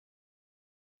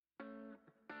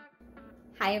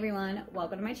Hi everyone,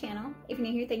 welcome to my channel. If you're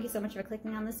new here, thank you so much for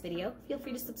clicking on this video. Feel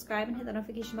free to subscribe and hit the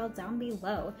notification bell down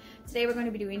below. Today we're going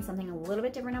to be doing something a little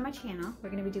bit different on my channel. We're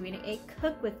going to be doing a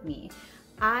cook with me.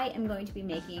 I am going to be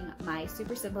making my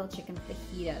super simple chicken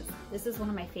fajitas. This is one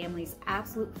of my family's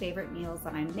absolute favorite meals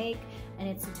that I make, and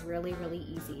it's really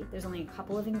easy. There's only a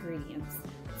couple of ingredients.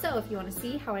 So if you want to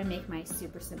see how I make my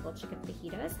super simple chicken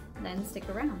fajitas, then stick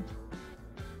around.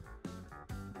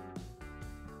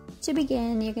 To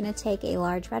begin, you're going to take a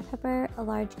large red pepper, a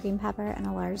large green pepper, and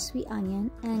a large sweet onion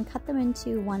and cut them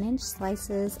into 1-inch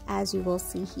slices as you will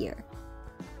see here.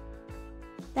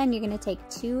 Then you're going to take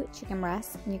 2 chicken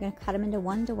breasts and you're going to cut them into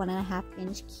 1 to 1.5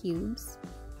 inch cubes.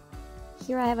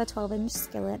 Here I have a 12-inch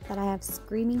skillet that I have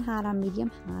screaming hot on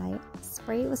medium high.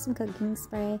 Spray it with some cooking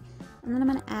spray, and then I'm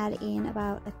going to add in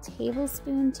about a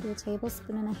tablespoon to a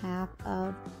tablespoon and a half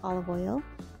of olive oil.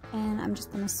 And I'm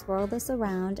just going to swirl this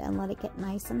around and let it get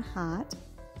nice and hot.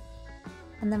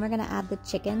 And then we're going to add the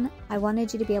chicken. I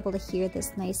wanted you to be able to hear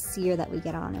this nice sear that we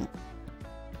get on it.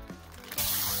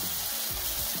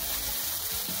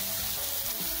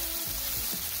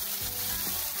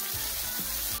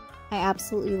 I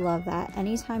absolutely love that.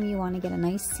 Anytime you want to get a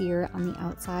nice sear on the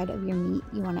outside of your meat,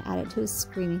 you want to add it to a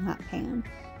screaming hot pan.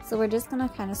 So we're just going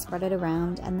to kind of spread it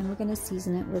around, and then we're going to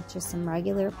season it with just some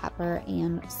regular pepper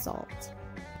and salt.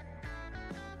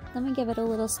 Then we give it a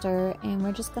little stir, and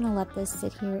we're just going to let this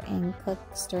sit here and cook,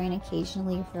 stirring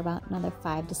occasionally for about another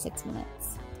 5 to 6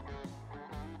 minutes.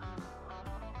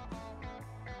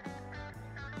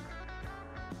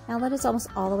 Now that it's almost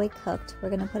all the way cooked, we're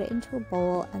going to put it into a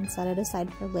bowl and set it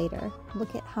aside for later.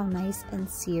 Look at how nice and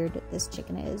seared this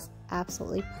chicken is.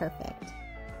 Absolutely perfect.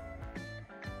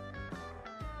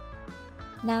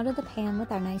 Now to the pan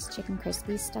with our nice chicken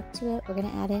crispies stuck to it, we're going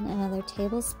to add in another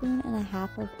tablespoon and a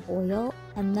half of oil,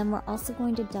 and then we're also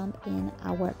going to dump in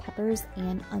our peppers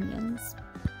and onions.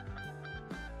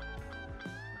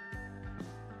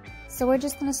 So we're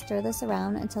just going to stir this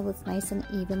around until it's nice and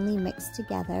evenly mixed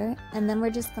together, and then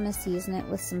we're just going to season it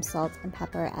with some salt and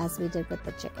pepper as we did with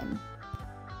the chicken.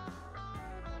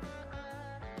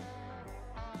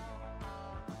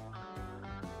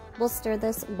 We'll stir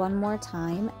this one more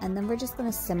time, and then we're just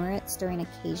going to simmer it, stirring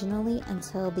occasionally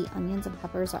until the onions and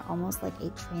peppers are almost like a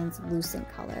translucent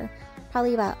color,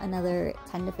 probably about another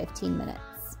 10 to 15 minutes.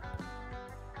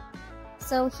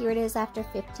 So here it is after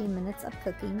 15 minutes of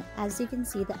cooking. As you can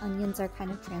see, the onions are kind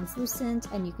of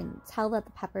translucent, and you can tell that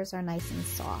the peppers are nice and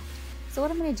soft. So what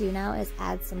I'm going to do now is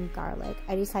add some garlic.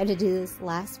 I decided to do this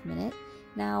last minute.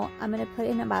 Now I'm going to put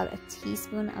in about a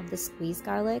teaspoon of the squeezed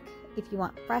garlic. If you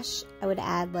want fresh, I would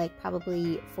add like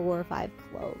probably 4 or 5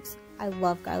 cloves. I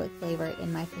love garlic flavor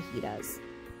in my fajitas.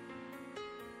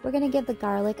 We're going to give the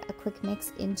garlic a quick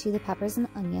mix into the peppers and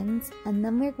onions, and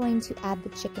then we're going to add the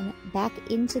chicken back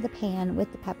into the pan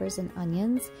with the peppers and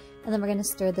onions, and then we're going to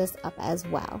stir this up as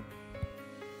well.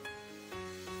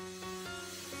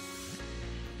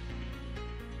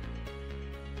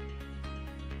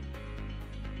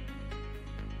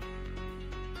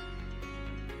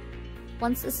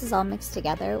 Once this is all mixed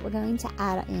together, we're going to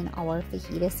add in our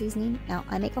fajita seasoning. Now,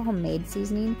 I make a homemade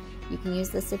seasoning. You can use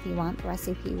this if you want. The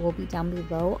recipe will be down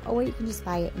below, or you can just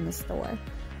buy it in the store.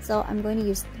 So I'm going to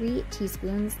use 3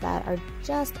 teaspoons that are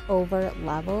just over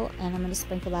level, and I'm going to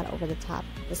sprinkle that over the top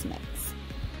of this mix.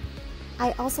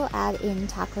 I also add in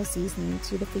taco seasoning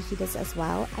to the fajitas as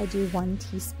well. I do 1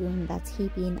 teaspoon that's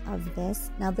heaping of this.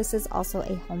 Now, this is also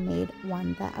a homemade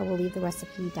one that I will leave the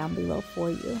recipe down below for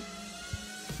you.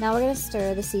 Now we're going to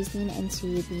stir the seasoning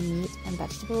into the meat and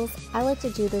vegetables. I like to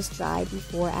do this dry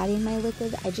before adding my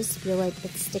liquid. I just feel like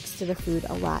it sticks to the food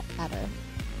a lot better.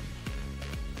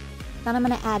 Then I'm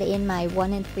going to add in my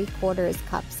 1 3/4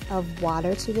 cups of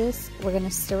water to this. We're going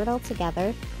to stir it all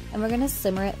together, and we're going to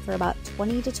simmer it for about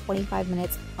 20 to 25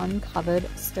 minutes uncovered,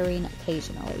 stirring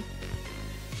occasionally.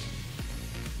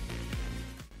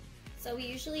 So we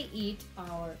usually eat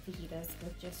our fajitas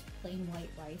with just plain white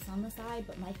rice on the side,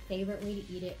 but my favorite way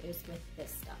to eat it is with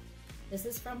this stuff. This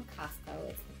is from Costco.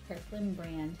 It's the Kirkland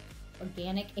brand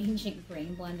organic ancient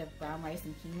grain blend of brown rice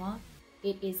and quinoa.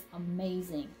 It is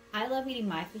amazing. I love eating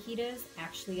my fajitas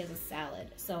actually as a salad.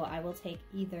 So I will take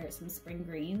either some spring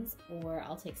greens, or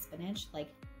I'll take spinach, like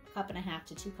 1.5 cups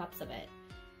to 2 cups of it.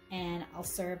 And I'll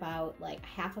serve out like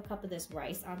 1/2 cup of this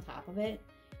rice on top of it,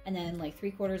 and then like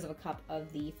 3/4 cup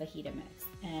of the fajita mix.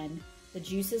 And the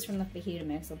juices from the fajita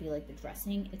mix will be like the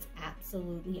dressing. It's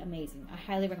absolutely amazing. I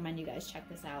highly recommend you guys check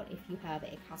this out if you have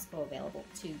a Costco available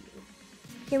to you.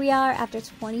 Here we are after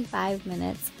 25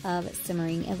 minutes of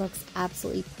simmering. It looks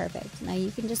absolutely perfect. Now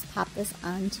you can just pop this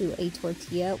onto a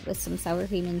tortilla with some sour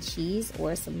cream and cheese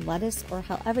or some lettuce or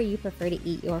however you prefer to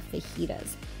eat your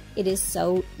fajitas. It is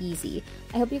so easy.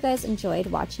 I hope you guys enjoyed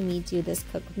watching me do this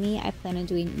cook with me. I plan on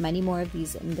doing many more of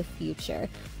these in the future.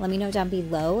 Let me know down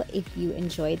below if you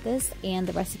enjoyed this, and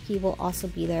the recipe will also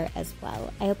be there as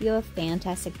well. I hope you have a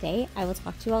fantastic day. I will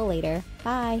talk to you all later.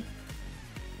 Bye!